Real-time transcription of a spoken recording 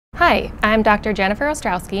Hi, I'm Dr. Jennifer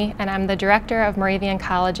Ostrowski, and I'm the director of Moravian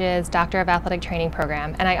College's Doctor of Athletic Training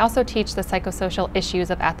program, and I also teach the Psychosocial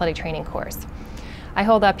Issues of Athletic Training course. I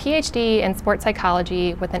hold a PhD in sports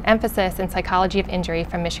psychology with an emphasis in psychology of injury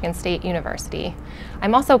from Michigan State University.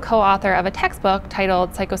 I'm also co-author of a textbook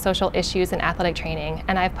titled Psychosocial Issues in Athletic Training,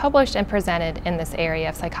 and I've published and presented in this area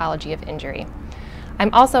of psychology of injury.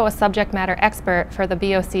 I'm also a subject matter expert for the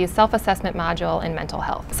BOC's self-assessment module in mental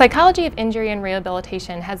health. Psychology of injury and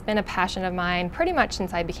rehabilitation has been a passion of mine pretty much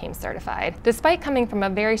since I became certified. Despite coming from a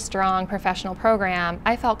very strong professional program,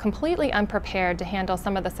 I felt completely unprepared to handle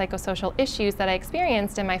some of the psychosocial issues that I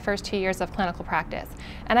experienced in my first 2 years of clinical practice.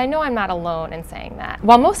 And I know I'm not alone in saying that.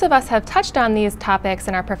 While most of us have touched on these topics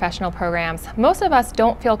in our professional programs, most of us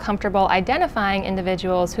don't feel comfortable identifying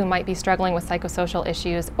individuals who might be struggling with psychosocial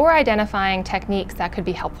issues or identifying techniques that could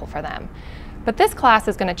be helpful for them. But this class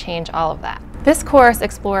is going to change all of that. This course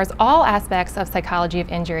explores all aspects of psychology of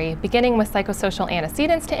injury, beginning with psychosocial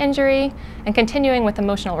antecedents to injury and continuing with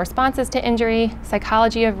emotional responses to injury,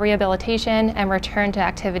 psychology of rehabilitation, and return to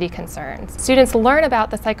activity concerns. Students learn about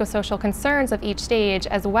the psychosocial concerns of each stage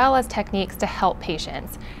as well as techniques to help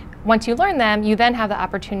patients. Once you learn them, you then have the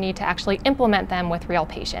opportunity to actually implement them with real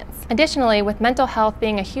patients. Additionally, with mental health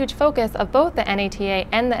being a huge focus of both the NATA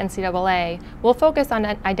and the NCAA, we'll focus on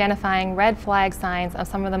identifying red flag signs of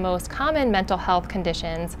some of the most common mental health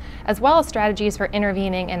conditions, as well as strategies for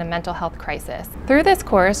intervening in a mental health crisis. Through this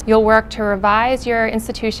course, you'll work to revise your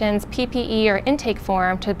institution's PPE or intake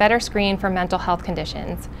form to better screen for mental health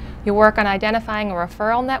conditions. You'll work on identifying a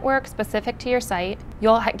referral network specific to your site.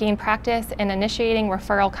 You'll gain practice in initiating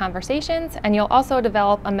referral conversations, and you'll also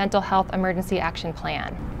develop a mental health emergency action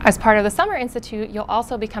plan. As part of the Summer Institute, you'll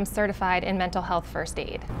also become certified in mental health first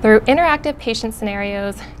aid. Through interactive patient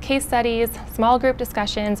scenarios, case studies, small group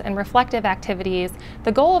discussions, and reflective activities,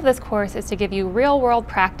 the goal of this course is to give you real-world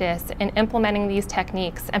practice in implementing these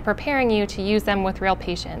techniques and preparing you to use them with real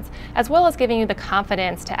patients, as well as giving you the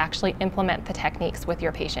confidence to actually implement the techniques with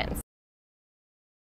your patients.